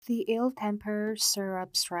The ill temper stir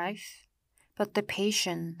up strife, but the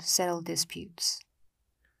patient settle disputes.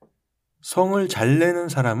 성을 잘 내는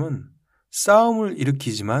사람은 싸움을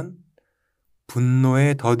일으키지만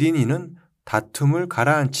분노의 더딘 이는 다툼을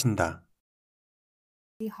가라앉힌다.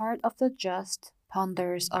 The heart of the just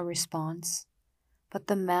ponders a response, but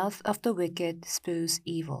the mouth of the wicked spews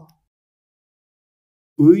evil.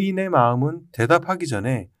 의인의 마음은 대답하기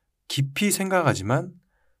전에 깊이 생각하지만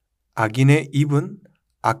악인의 입은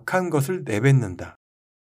악한 것을 내뱉는다.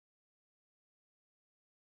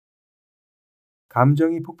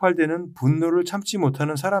 감정이 폭발되는 분노를 참지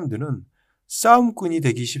못하는 사람들은 싸움꾼이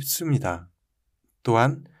되기 쉽습니다.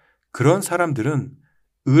 또한 그런 사람들은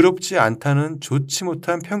의롭지 않다는 좋지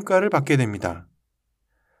못한 평가를 받게 됩니다.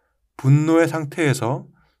 분노의 상태에서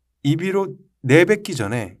입으로 내뱉기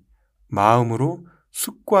전에 마음으로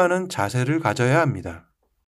숙고하는 자세를 가져야 합니다.